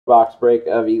box break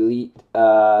of Elite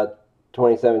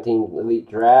 2017 Elite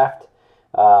Draft.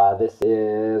 This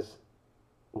is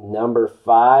number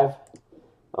 5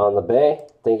 on the Bay.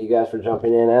 Thank you guys for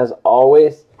jumping in as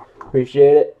always.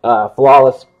 Appreciate it.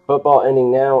 Flawless football ending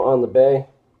now on the Bay.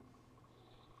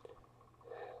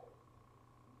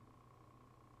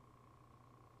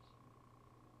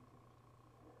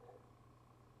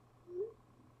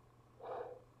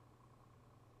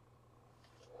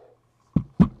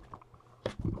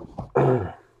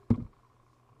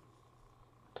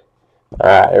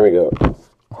 Alright, here we go.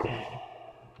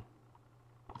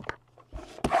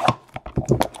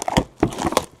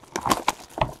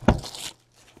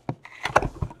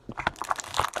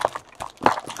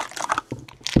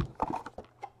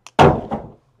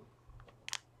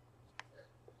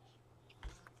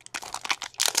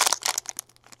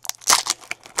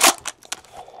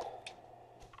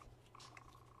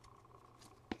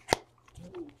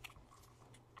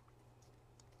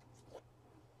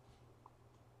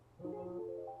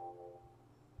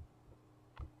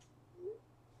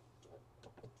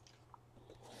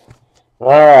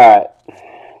 Alright.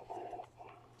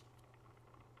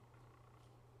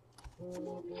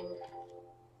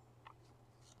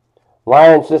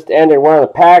 Lions just ended. One of the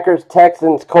Packers,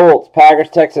 Texans, Colts.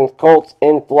 Packers, Texans, Colts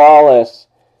in flawless.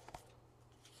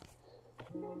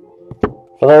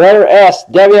 For the letter S,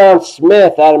 Devion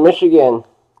Smith out of Michigan.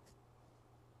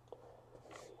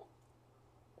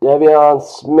 Devion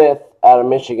Smith out of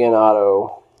Michigan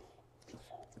auto.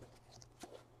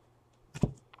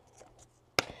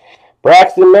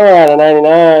 Braxton Miller out of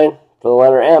 99 for the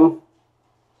letter M.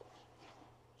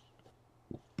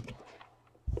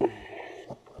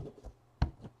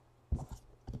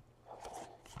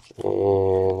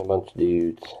 And a bunch of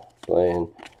dudes playing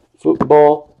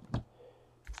football.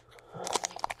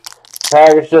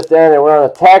 Packers just ended. We're on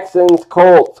the Texans,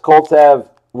 Colts. Colts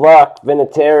have Luck,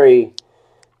 Vinatieri.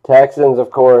 Texans, of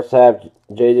course, have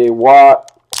J.J. Watt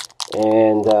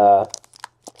and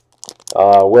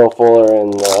Will Fuller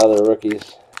and the other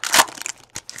rookies.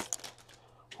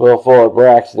 Will Fuller,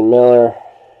 Braxton Miller.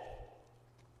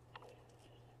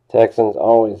 Texans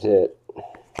always hit.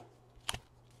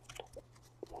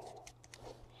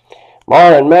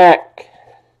 Marlon Mack.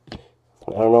 I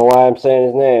don't know why I'm saying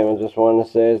his name. I just wanted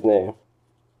to say his name.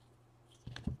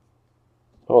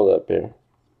 Hold up here.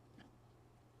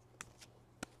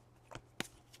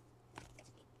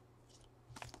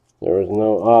 There was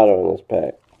no auto in this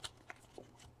pack.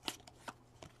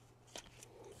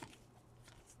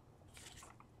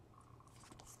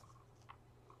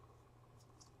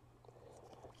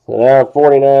 So now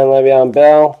 49, Le'Veon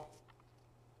Bell.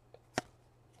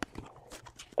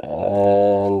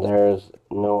 And there's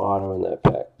no auto in that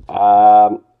pack.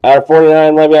 Out of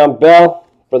 49, Le'Veon Bell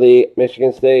for the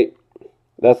Michigan State.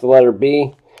 That's the letter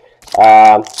B.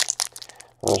 I'm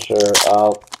not sure.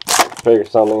 I'll figure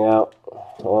something out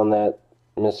on that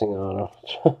missing auto.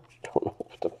 Don't know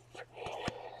what the...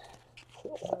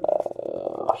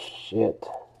 oh, shit.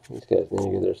 These guys need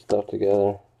to get their stuff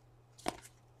together.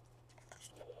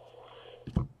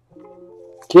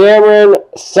 Cameron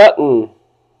Sutton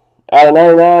out of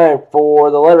 99 for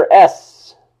the letter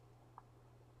S.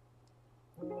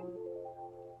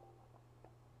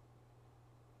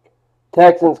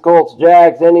 Texans, Colts,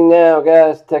 Jags ending now,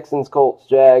 guys. Texans, Colts,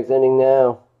 Jags ending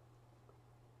now.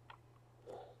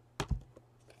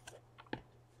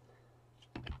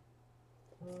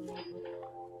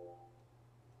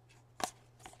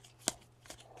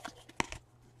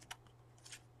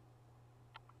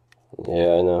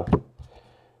 Yeah, I know.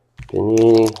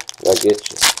 Panini, I'll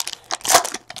get you.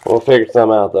 We'll figure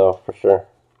something out, though, for sure.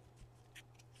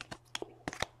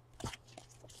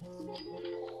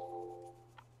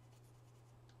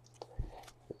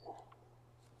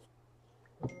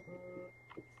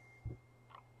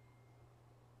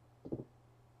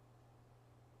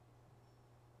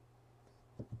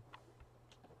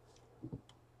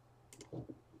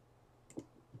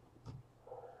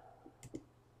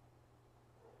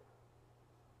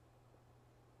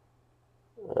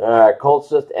 Alright, Colts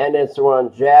just ended, so we're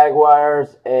on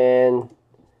Jaguars and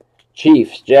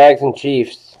Chiefs. Jags and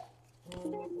Chiefs.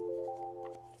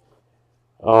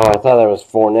 Oh, I thought that was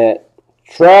Fournette.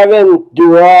 Trevin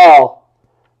Durrell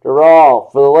for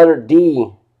the letter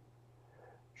D.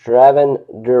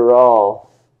 Trevin Durrell.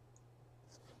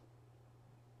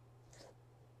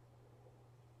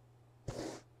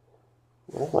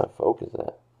 Where's my focus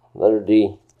at? Letter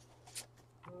D.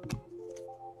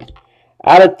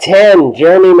 Out of 10,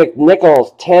 Jeremy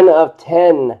McNichols, 10 of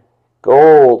 10,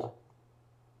 gold.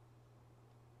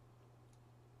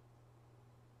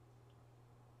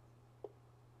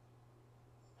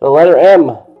 The letter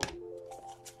M.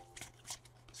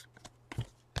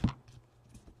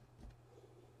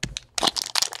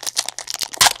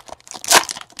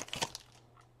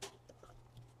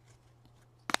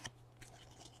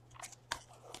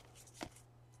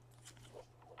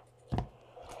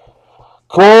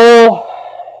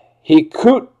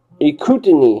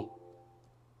 Hikutini.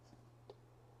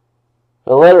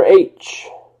 The letter H.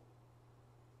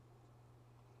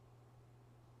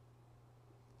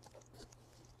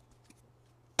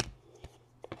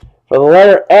 For the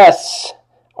letter S,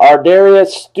 Ardarius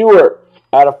Stewart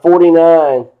out of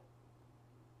 49.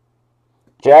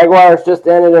 Jaguars just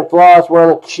ended in flawless. We're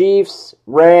on the Chiefs,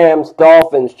 Rams,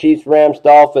 Dolphins. Chiefs, Rams,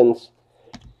 Dolphins.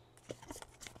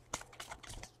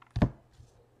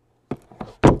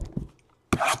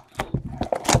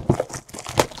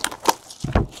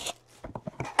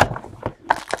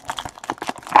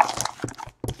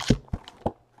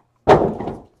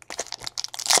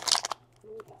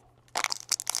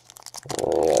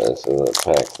 Oh, yeah, this is the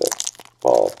packs that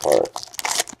fall apart.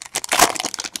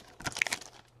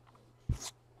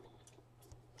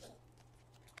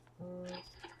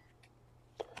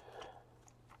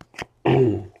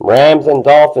 Rams and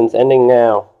Dolphins ending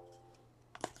now.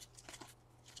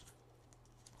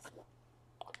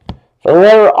 For the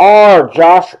letter R,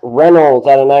 Josh Reynolds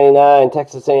out of 99,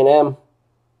 Texas A&M.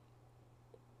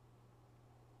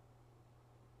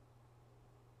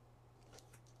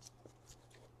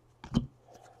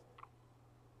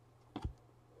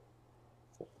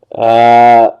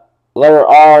 Letter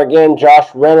R again, Josh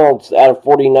Reynolds out of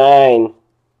 49.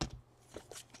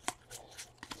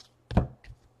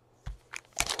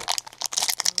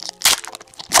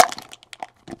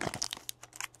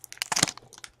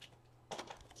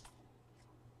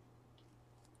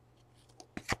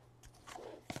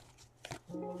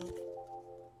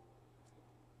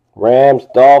 Rams,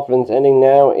 Dolphins ending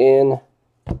now in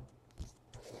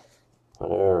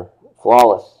whatever,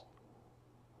 flawless.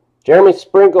 Jeremy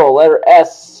Sprinkle, letter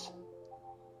S.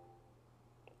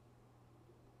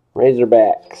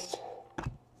 Razorbacks.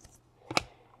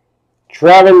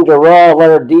 Trevin Durrell,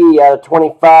 letter D out of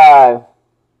 25.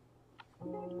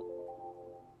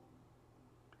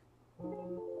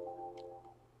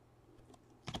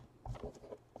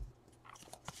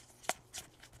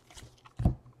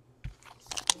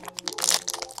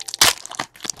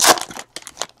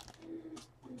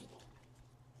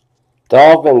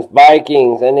 Dolphins,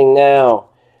 Vikings, ending now.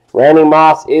 Randy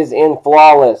Moss is in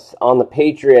flawless on the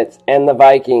Patriots and the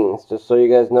Vikings. Just so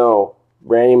you guys know,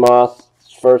 Randy Moss'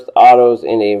 first autos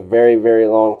in a very, very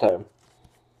long time.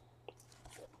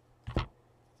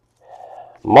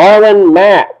 Marlon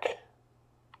Mack.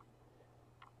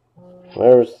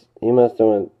 He must have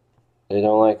went. They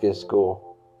don't like his school.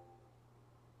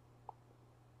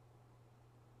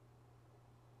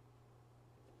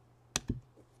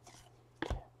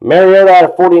 Mariota out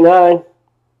of 49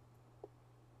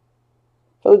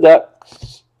 for the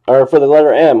Ducks, or for the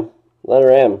letter M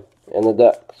and the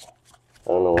Ducks. I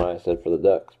don't know why I said for the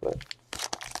Ducks, but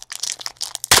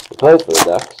he plays for the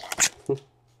Ducks.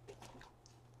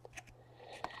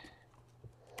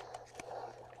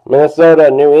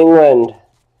 Minnesota, New England.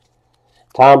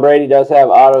 Tom Brady does have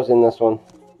autos in this one.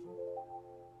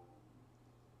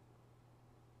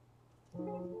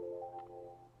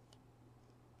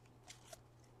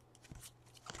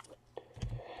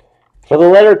 For the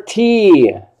letter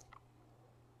T,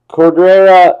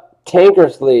 Cordrea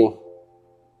Tankersley.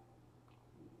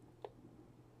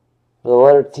 For the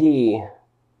letter T.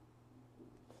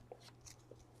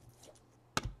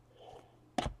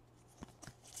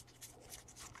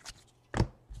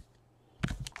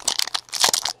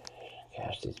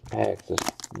 Gosh, these packs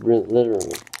just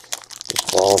literally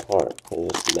just fall apart. They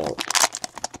just melt.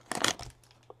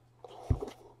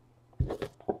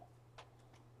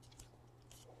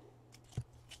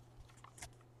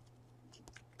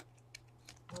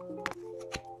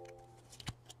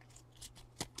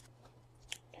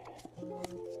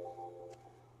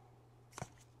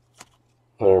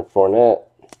 Fournette.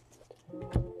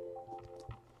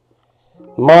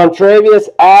 Montravius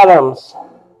Adams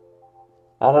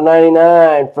out of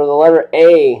 99 for the letter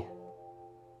A.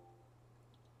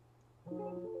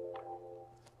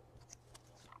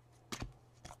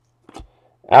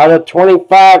 Out of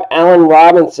 25, Allen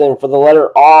Robinson for the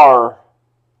letter R.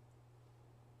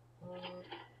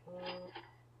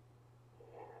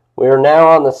 We are now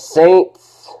on the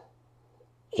Saints,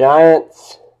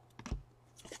 Giants,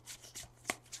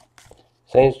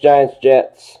 Giants,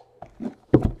 Jets.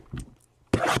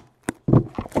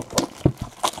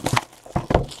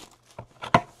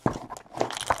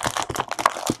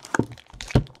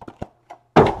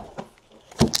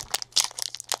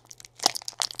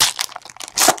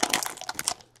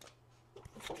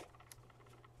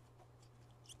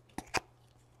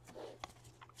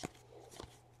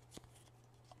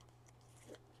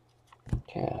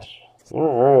 Gosh, never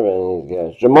heard of any of these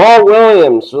guys. Jamal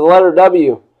Williams for the letter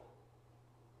W.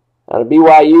 out of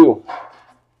BYU.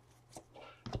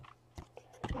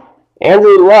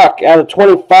 Andrew Luck out of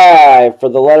 25 for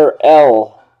the letter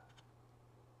L.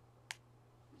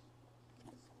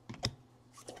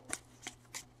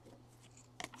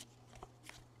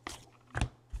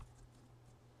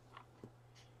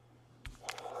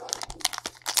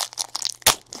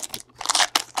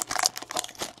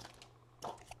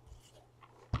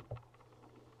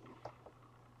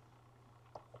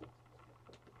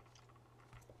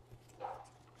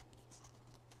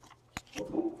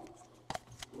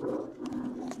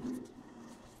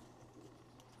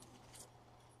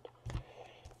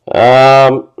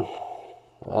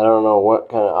 I don't know what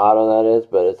kind of auto that is,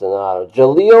 but it's an auto.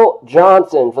 Jaleel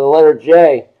Johnson for the letter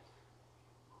J.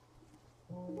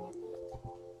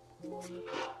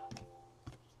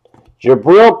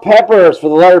 Jabril Peppers for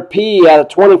the letter P out of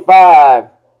 25.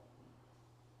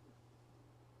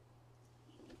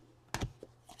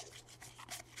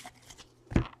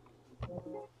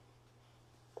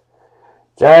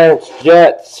 Giants,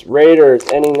 Jets, Raiders,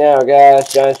 ending now,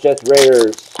 guys. Giants, Jets,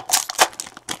 Raiders.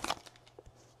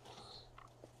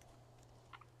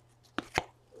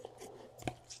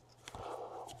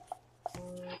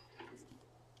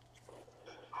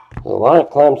 There's a lot of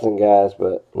Clemson guys,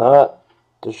 but not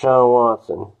Deshaun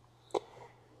Watson.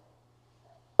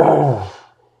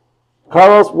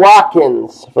 Carlos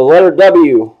Watkins for the letter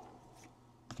W.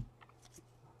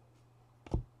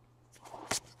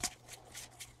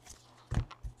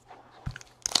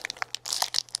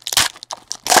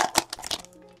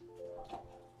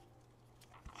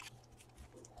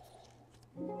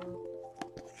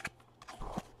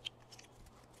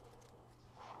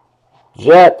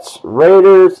 Jets,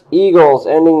 Raiders, Eagles,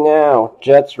 ending now.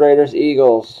 Jets, Raiders,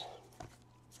 Eagles.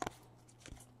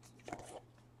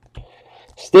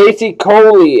 Stacy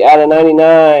Coley out of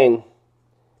 99.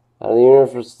 Out of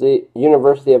the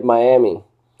University of Miami.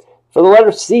 For the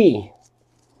letter C.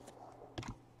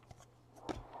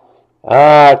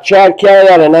 Chad Kelly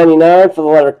out of 99 for the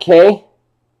letter K.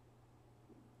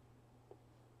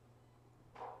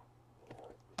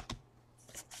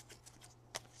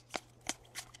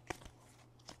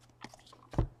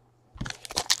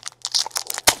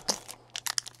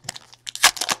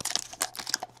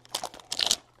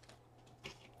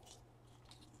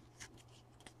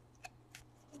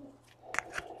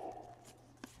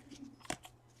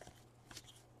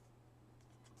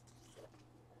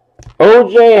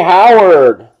 O.J.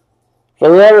 Howard for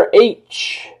the letter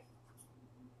H.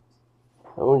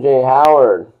 O.J.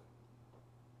 Howard.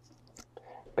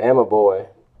 Bama boy.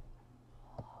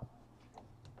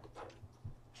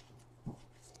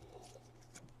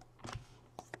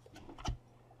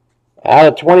 Out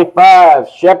of 25,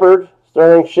 Shepard.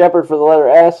 Sterling Shepard for the letter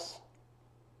S.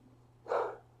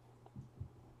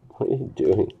 What are you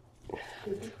doing?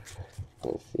 I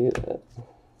see that.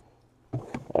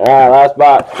 Alright, last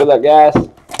box. Good luck, guys.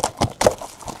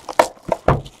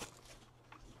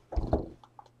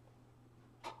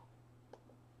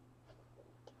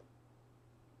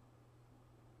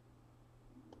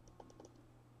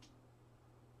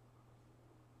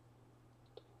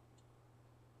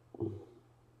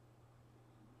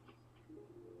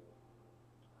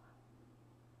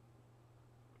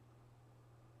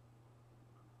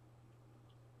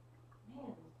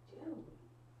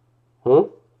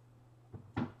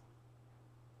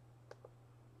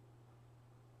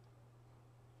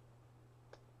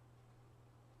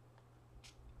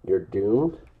 You're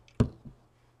doomed?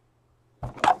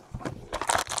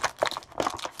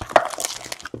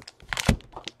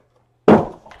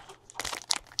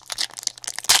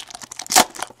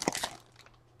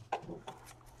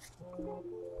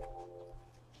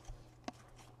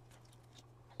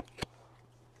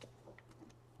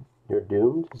 You're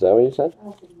doomed? Is that what you said?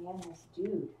 Oh, the man, this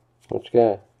dude. Which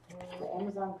guy? The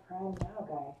Amazon Prime Now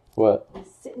guy. What? He's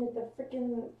sitting at the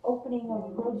freaking opening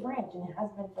of Rhodes Ranch and it has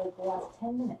been for like the last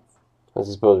 10 minutes. Is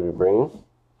he supposed to be bringing?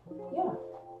 Yeah.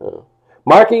 Oh.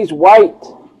 Marquise White.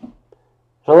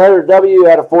 So letter W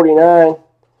out of 49.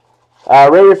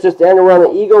 Raiders just ended. We're on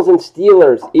the Eagles and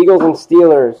Steelers. Eagles and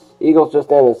Steelers. Eagles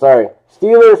just ended, sorry.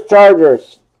 Steelers,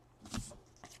 Chargers.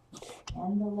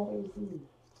 And the letter Z.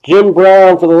 Jim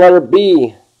Brown for the letter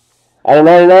B out of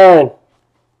 99.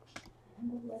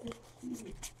 And the letter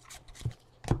C.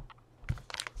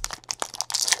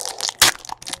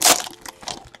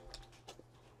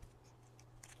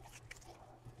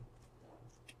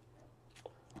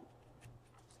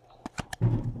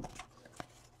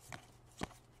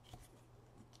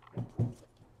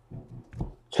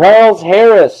 Charles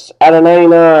Harris out of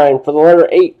 99 for the letter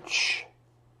H.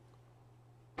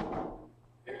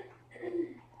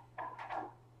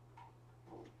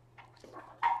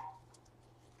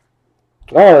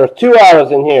 Oh, there's 2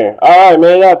 autos in here. Alright,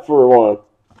 made it up for one.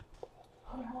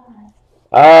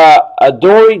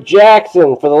 Adoree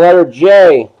Jackson for the letter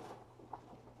J.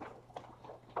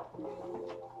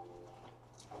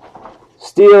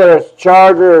 Steelers,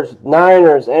 Chargers,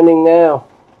 Niners, ending now.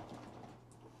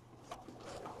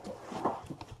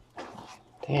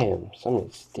 Damn, somebody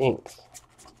stinks.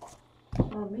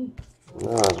 Not me.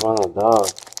 No, it's one of the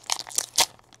dogs.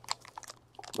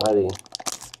 Buddy.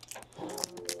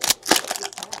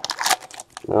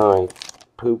 No, he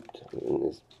pooped in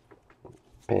his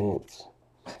pants.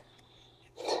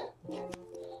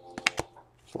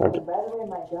 By the way,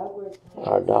 my dog wears pants.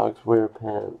 Our dogs wear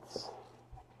pants.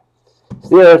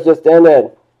 Steelers just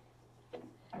ended.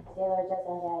 Steelers just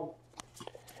ended.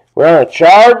 We're on the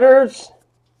Chargers.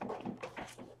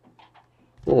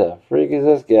 Who the freak is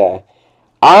this guy?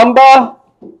 Amba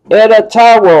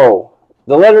Edatawo.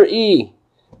 The letter E.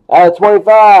 Out of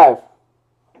 25.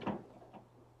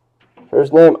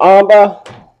 First name Amba.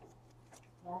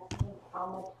 Last name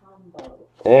Amatombo.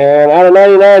 And out of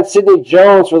 99, Sidney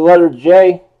Jones for the letter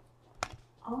J.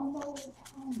 Amatombo.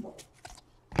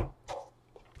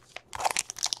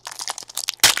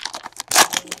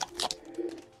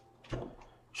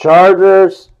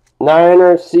 Chargers,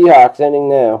 Niners, Seahawks ending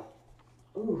now.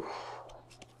 Ooh.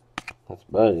 That's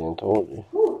Buddy, I told you.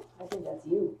 Ooh, I think that's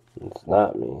you. It's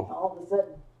not me. All of a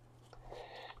sudden.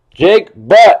 Jake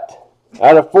Butt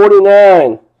out of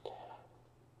 49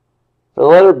 for the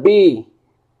letter B.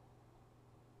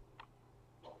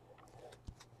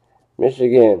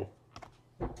 Michigan.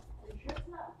 Are you sure it's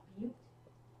not Butte?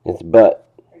 It's Butt.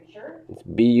 Are you sure? It's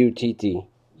B-U-T-T.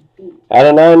 Butte. Out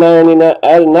of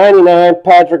 99,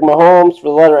 Patrick Mahomes for the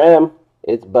letter M.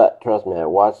 It's Butt. Trust me, I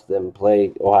watched them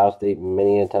play Ohio State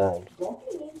many a times. Don't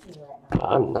be mean to me right now.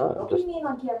 I'm not. Don't be mean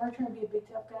on camera trying to be a big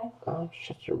tough guy. Oh,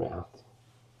 shut your mouth.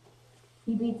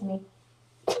 He beats me.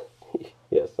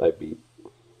 Yes, I beat.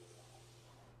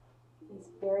 He's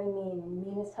very mean.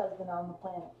 Meanest husband on the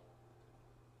planet.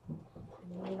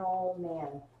 Mean old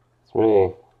man. It's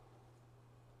me.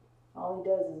 All he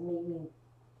does is make me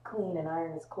clean and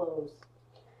iron his clothes.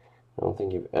 I don't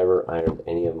think you've ever ironed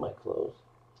any of my clothes.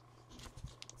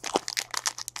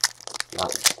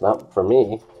 Not for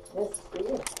me. Yes, for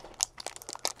you.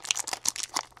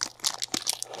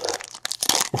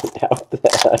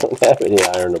 I don't have any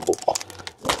ironable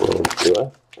clothes, do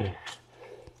I?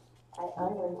 I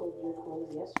unwrinkled your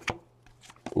clothes yesterday.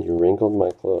 You wrinkled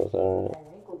my clothes, alright. I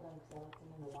wrinkled them because I left them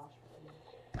in the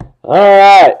washer.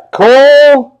 Alright,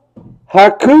 Cole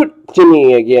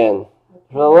Hakutini again.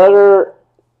 For the letter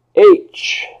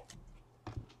H.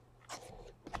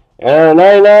 And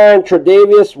 99,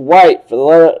 Tre'Davious White for the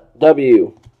letter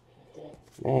W.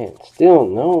 Man, still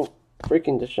no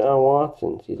freaking Deshaun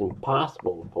Watson. He's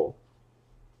impossible to pull.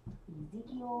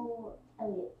 Ezekiel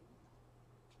Elliott.